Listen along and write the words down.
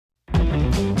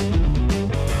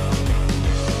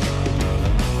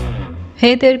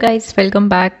Hey there guys, welcome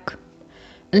back.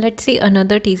 Let's see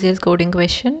another TCS coding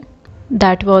question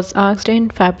that was asked in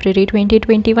February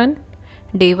 2021,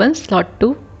 day 1, slot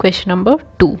 2, question number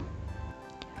 2.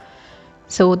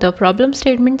 So the problem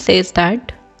statement says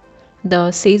that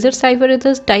the Caesar cipher is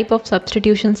a type of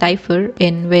substitution cipher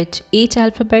in which each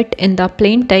alphabet in the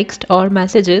plain text or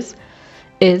messages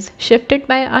is shifted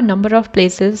by a number of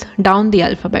places down the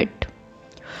alphabet.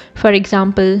 For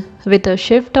example, with a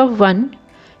shift of 1,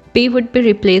 P would be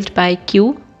replaced by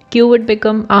Q, Q would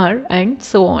become R, and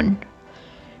so on.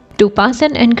 To pass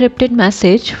an encrypted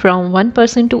message from one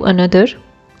person to another,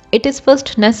 it is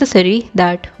first necessary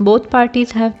that both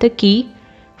parties have the key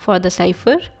for the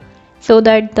cipher so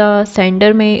that the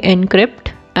sender may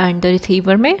encrypt and the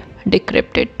receiver may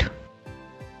decrypt it.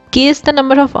 Key is the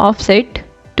number of offset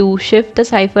to shift the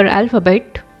cipher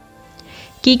alphabet.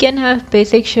 Key can have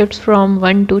basic shifts from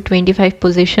 1 to 25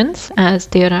 positions as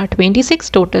there are 26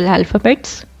 total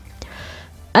alphabets.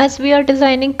 As we are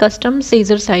designing custom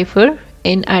Caesar cipher,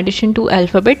 in addition to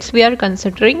alphabets, we are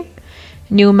considering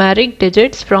numeric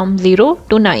digits from 0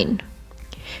 to 9.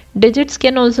 Digits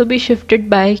can also be shifted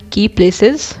by key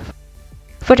places.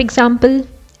 For example,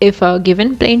 if a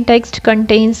given plain text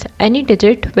contains any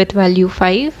digit with value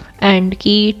 5 and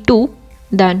key 2,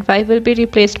 then 5 will be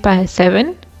replaced by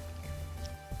 7.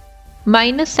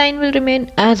 Minus sign will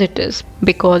remain as it is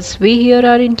because we here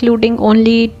are including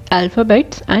only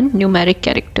alphabets and numeric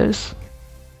characters.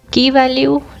 Key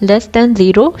value less than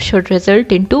 0 should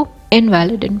result into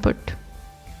invalid input.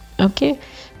 Okay,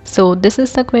 so this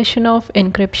is the question of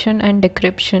encryption and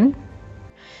decryption.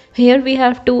 Here we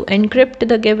have to encrypt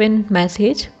the given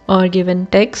message or given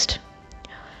text,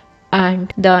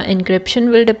 and the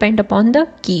encryption will depend upon the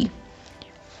key.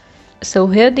 So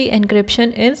here the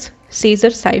encryption is Caesar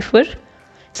cipher.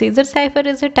 Caesar cipher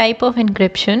is a type of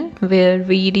encryption where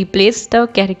we replace the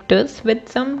characters with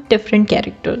some different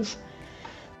characters.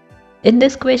 In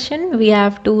this question, we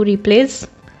have to replace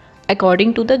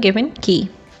according to the given key.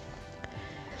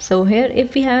 So here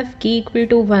if we have key equal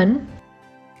to 1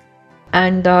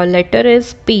 and the letter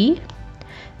is P,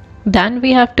 then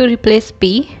we have to replace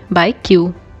P by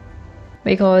Q,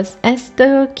 because as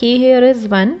the key here is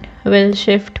 1, we'll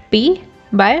shift P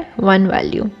by 1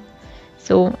 value.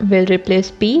 So we'll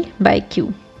replace P by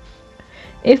Q.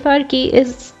 If our key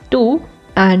is 2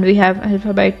 and we have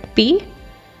alphabet P,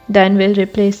 then we'll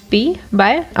replace P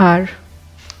by R.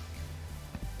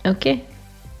 Okay.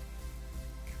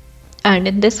 And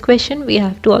in this question, we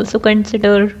have to also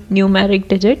consider numeric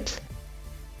digits.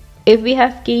 If we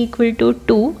have key equal to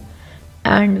 2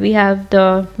 and we have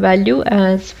the value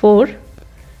as 4,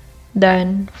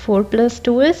 then 4 plus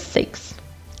 2 is 6.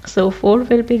 So 4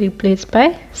 will be replaced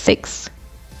by 6.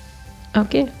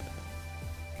 Okay.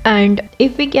 And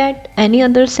if we get any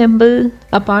other symbol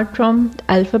apart from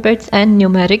alphabets and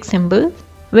numeric symbol,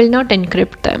 we'll not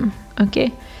encrypt them.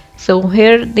 Okay. So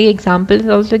here the example is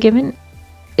also given.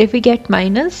 If we get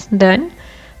minus, then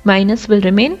minus will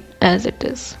remain as it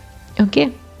is.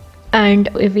 Okay. And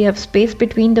if we have space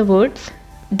between the words,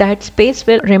 that space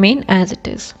will remain as it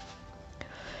is.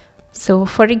 So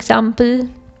for example,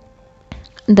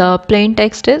 the plain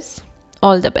text is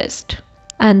all the best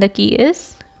and the key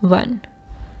is 1.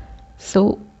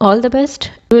 So all the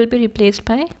best will be replaced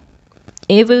by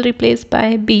A will replace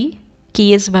by B,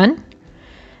 key is 1.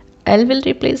 L will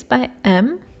replace by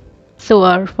M. So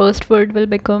our first word will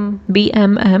become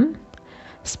BMM.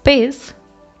 Space.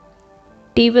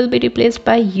 T will be replaced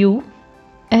by U.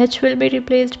 H will be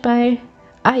replaced by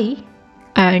I.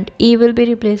 And E will be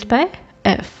replaced by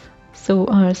F. So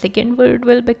our second word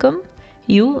will become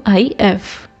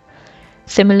UIF.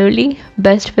 Similarly,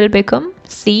 best will become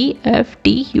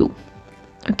CFTU.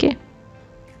 Okay.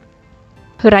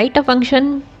 Write a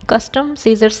function custom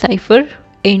Caesar cipher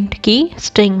int key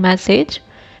string message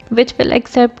which will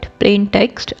accept plain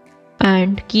text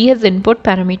and key as input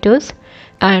parameters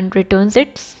and returns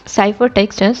its cipher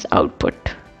text as output.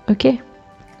 Okay.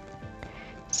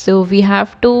 So we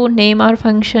have to name our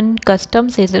function custom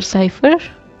Caesar cipher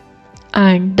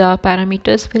and the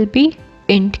parameters will be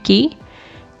int key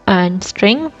and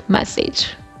string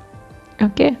message.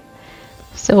 Okay.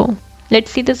 So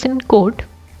let's see this in code.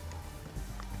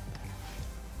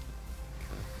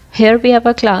 Here we have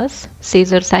a class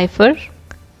Caesar cipher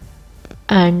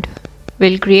and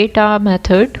we'll create a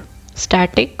method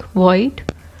static void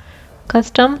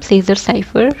custom Caesar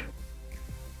cipher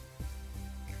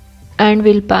and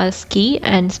we'll pass key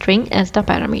and string as the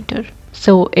parameter.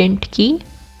 So int key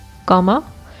comma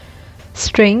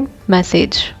string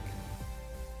message.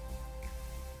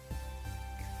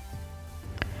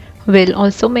 We'll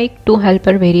also make two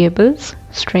helper variables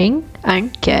string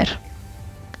and char.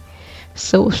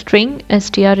 So string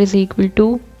str is equal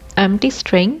to empty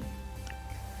string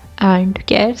and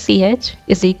char ch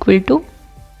is equal to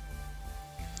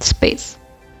space.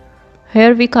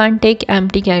 Here we can't take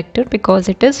empty character because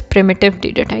it is primitive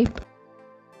data type.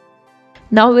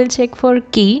 Now we'll check for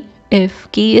key.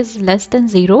 If key is less than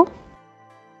 0,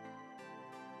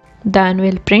 then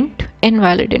we'll print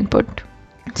invalid input.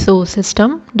 So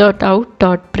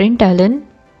system.out.println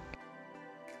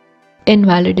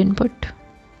invalid input.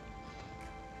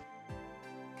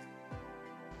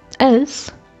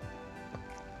 Else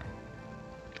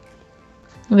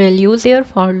we'll use your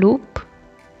for loop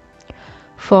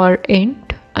for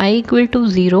int I equal to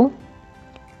 0,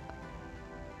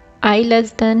 I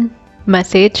less than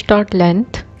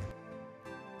message.length,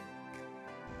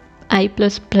 I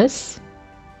plus plus.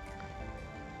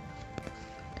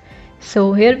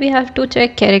 So here we have to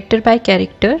check character by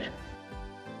character.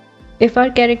 If our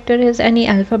character is any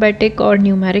alphabetic or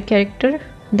numeric character,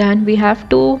 then we have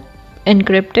to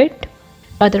encrypt it.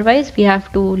 Otherwise, we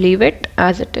have to leave it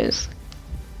as it is.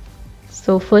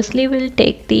 So firstly, we'll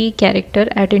take the character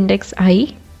at index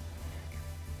I,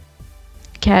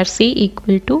 char c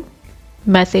equal to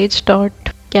message dot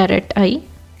caret I.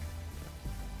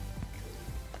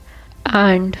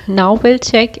 And now we'll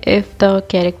check if the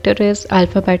character is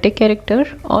alphabetic character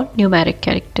or numeric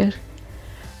character.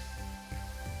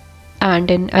 And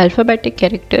in alphabetic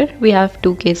character we have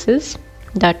two cases,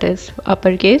 that is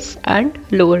uppercase and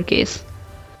lowercase.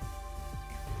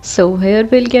 So here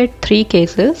we'll get three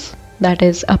cases, that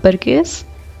is uppercase,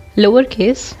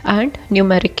 lowercase and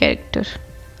numeric character.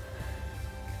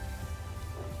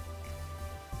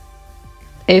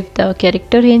 If the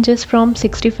character ranges from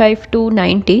 65 to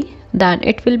 90, then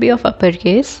it will be of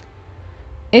uppercase.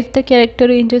 If the character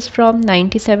ranges from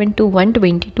 97 to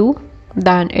 122,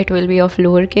 then it will be of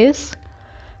lowercase.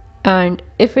 And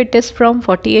if it is from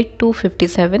 48 to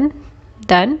 57,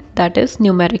 then that is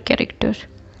numeric character,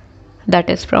 that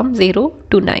is from 0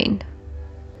 to 9.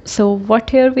 So what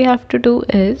here we have to do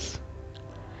is,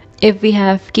 if we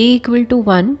have key equal to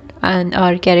 1 and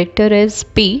our character is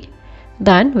P,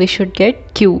 then we should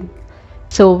get Q.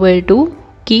 So we'll do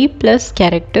key plus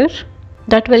character,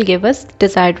 that will give us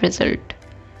desired result.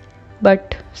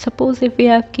 But suppose if we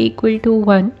have key equal to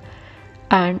 1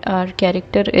 and our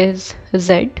character is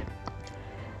Z,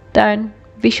 then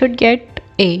we should get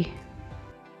A.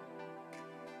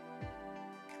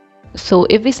 So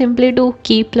if we simply do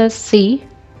key plus C,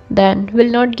 then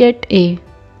we'll not get A.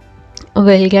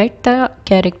 We'll get the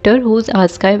character whose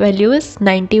ASCII value is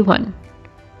 91.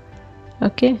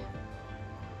 Okay.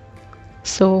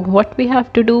 So what we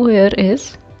have to do here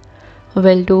is,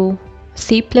 we'll do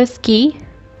C plus key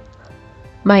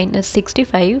minus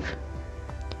 65,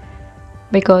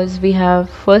 because we have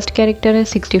first character is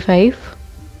 65.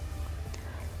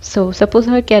 So suppose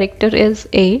our character is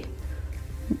A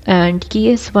and key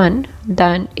is 1,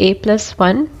 then A plus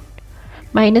 1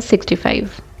 minus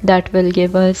 65, that will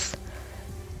give us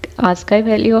ASCII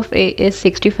value of A is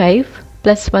 65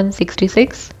 plus 1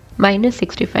 66 minus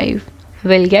 65,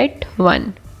 we'll get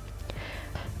 1.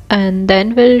 And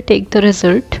then we'll take the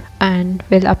result and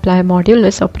we'll apply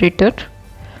modulus operator,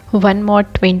 1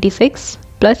 mod 26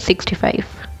 plus 65.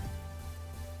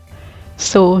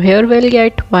 So here we'll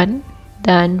get 1,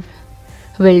 then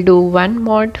we'll do 1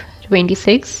 mod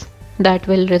 26, that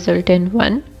will result in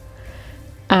 1,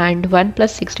 and 1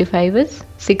 plus 65 is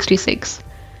 66.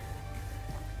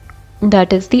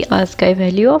 That is the ASCII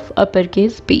value of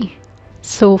uppercase B.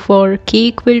 So for key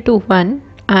equal to 1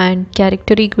 and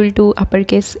character equal to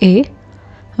uppercase A,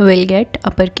 we'll get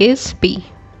uppercase B.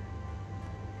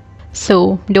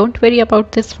 So don't worry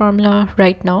about this formula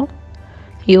right now.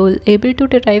 You'll able to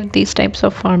derive these types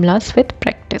of formulas with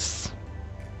practice.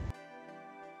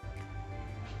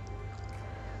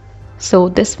 So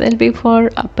this will be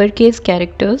for uppercase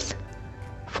characters.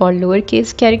 For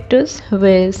lowercase characters,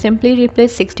 we'll simply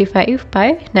replace 65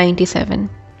 by 97.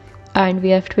 And we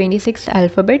have 26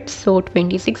 alphabets, so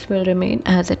 26 will remain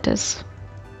as it is.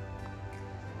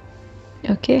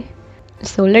 Okay,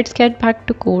 so let's get back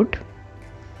to code.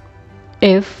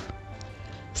 If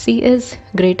C is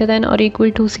greater than or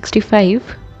equal to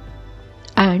 65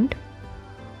 and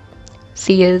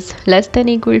C is less than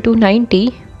equal to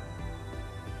 90,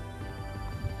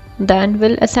 then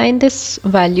we'll assign this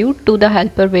value to the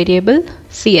helper variable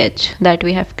ch that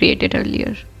we have created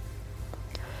earlier.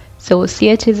 So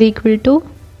ch is equal to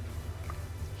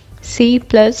C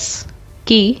plus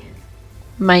key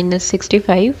minus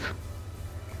 65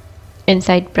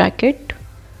 inside bracket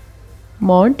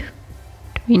mod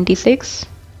 26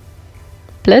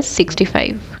 plus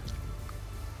 65.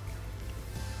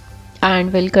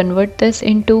 and we'll convert this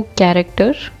into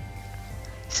character.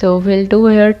 So we'll do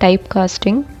here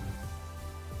typecasting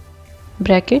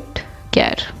bracket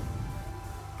char.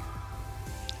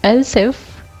 Else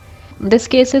if, this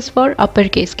case is for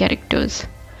uppercase characters.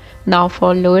 Now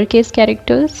for lowercase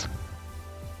characters,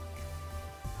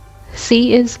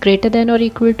 C is greater than or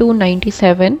equal to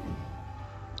 97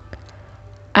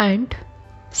 and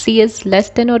C is less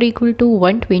than or equal to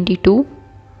 122.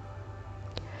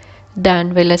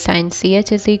 Then we'll assign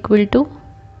CH is equal to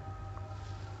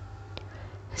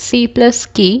C plus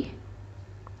key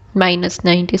minus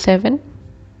 97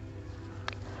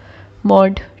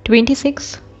 mod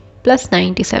 26 plus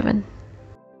 97.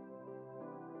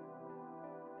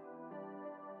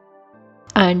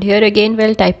 And here again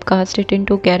we'll typecast it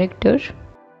into character.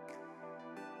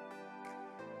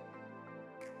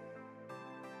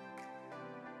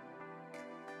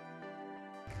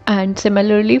 And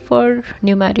similarly for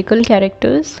numerical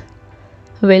characters,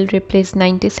 we'll replace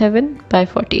 97 by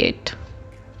 48.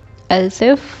 Else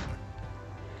if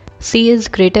C is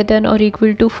greater than or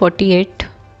equal to 48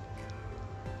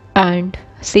 and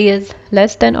C is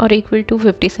less than or equal to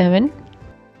 57,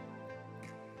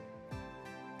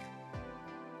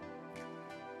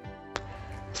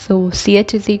 so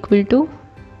CH is equal to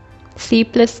C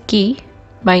plus key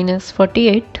minus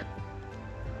 48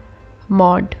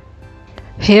 mod.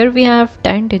 Here we have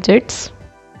 10 digits,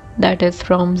 that is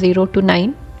from 0 to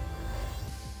 9.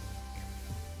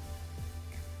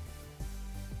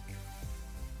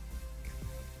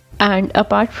 And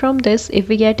apart from this, if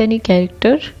we get any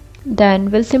character,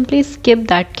 then we'll simply skip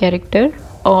that character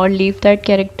or leave that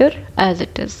character as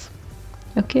it is.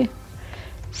 Okay,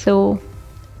 so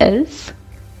else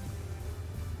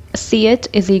CH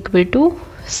is equal to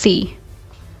C.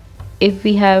 If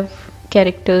we have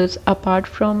characters apart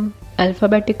from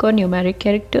alphabetic or numeric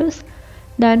characters,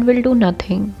 then we'll do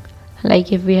nothing.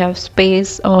 Like if we have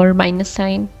space or minus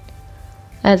sign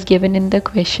as given in the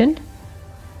question,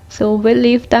 so we'll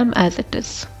leave them as it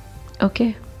is.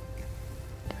 Okay,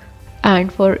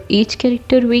 and for each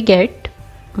character we get,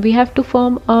 we have to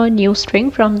form a new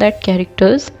string from that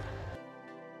characters.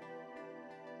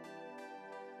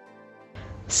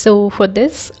 So for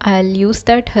this I'll use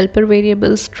that helper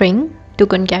variable string to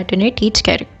concatenate each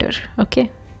character.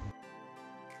 Okay,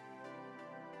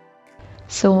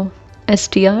 so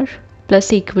str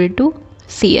plus equal to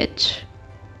ch,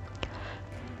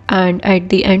 and at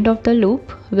the end of the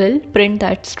loop we'll print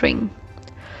that string.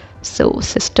 So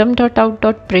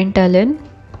system.out.println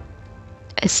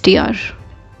str.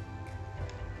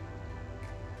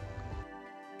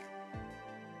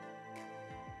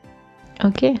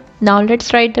 Okay, now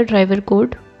let's write the driver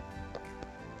code.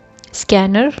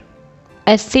 Scanner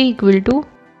sc equal to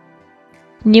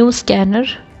new scanner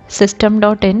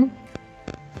system.in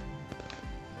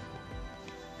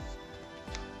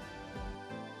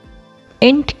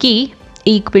int key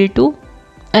equal to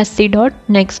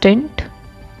sc.nextInt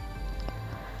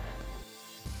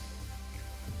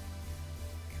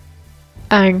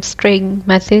and string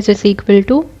message is equal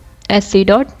to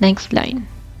sc.nextLine.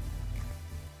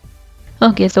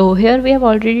 Okay, so here we have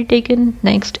already taken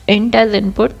next int as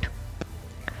input,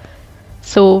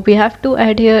 so we have to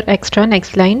add here extra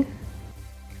next line.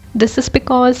 This is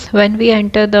because when we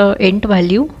enter the int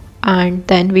value and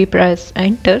then we press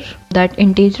enter, that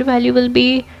integer value will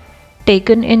be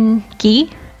taken in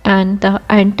key and the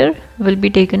enter will be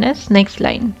taken as next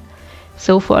line.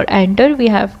 So for enter we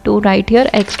have to write here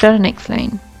extra next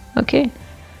line. Okay,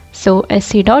 so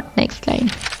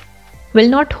sc.nextLine will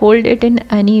not hold it in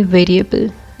any variable,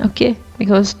 okay,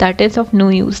 because that is of no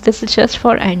use. This is just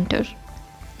for enter.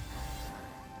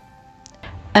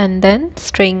 And then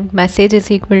string message is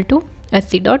equal to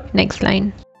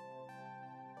sc.nextLine.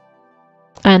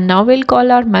 And now we'll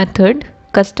call our method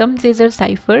custom Caesar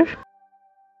Cipher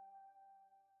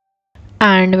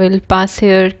and we'll pass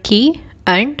here key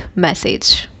and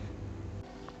message.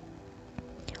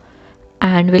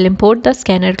 And we'll import the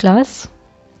scanner class,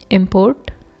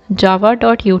 import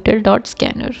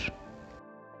java.util.scanner.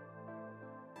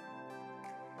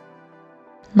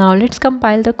 Now let's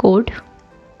compile the code.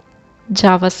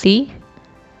 javac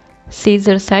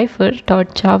Caesar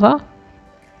Cipher.java.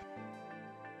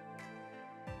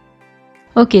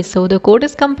 Okay, so the code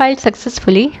is compiled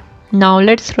successfully. Now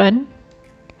let's run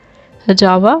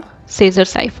Java Caesar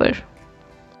Cipher.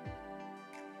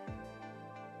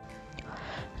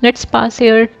 Let's pass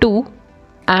here 2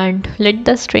 and let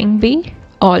the string be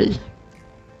all.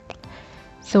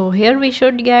 So here we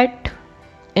should get,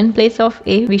 in place of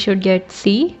A we should get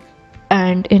C,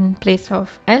 and in place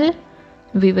of L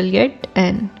we will get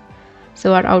N.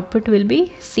 So our output will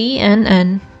be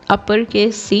CNN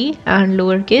uppercase C and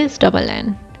lowercase double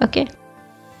n. Okay,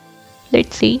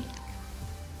 let's see.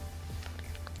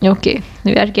 Okay,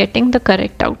 we are getting the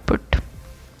correct output.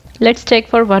 Let's check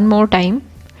for one more time.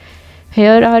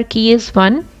 Here our key is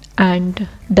 1 and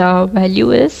the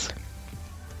value is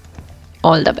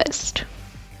all the best.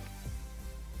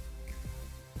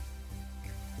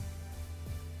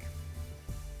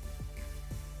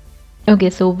 Okay,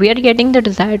 so we are getting the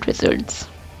desired results.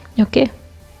 Okay,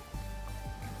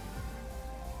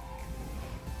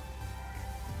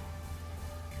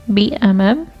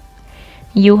 BMM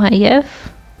UIF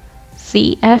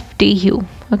CFTU.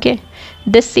 Okay,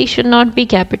 this C should not be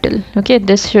capital. Okay,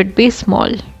 this should be small.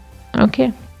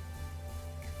 Okay,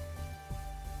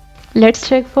 let's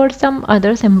check for some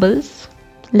other symbols.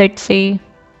 Let's say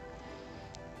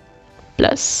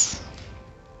plus.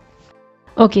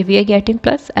 Okay, we are getting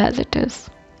plus as it is,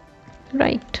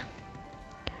 right?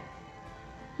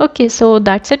 Okay, so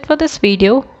that's it for this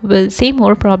video. We'll see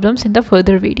more problems in the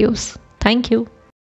further videos. Thank you.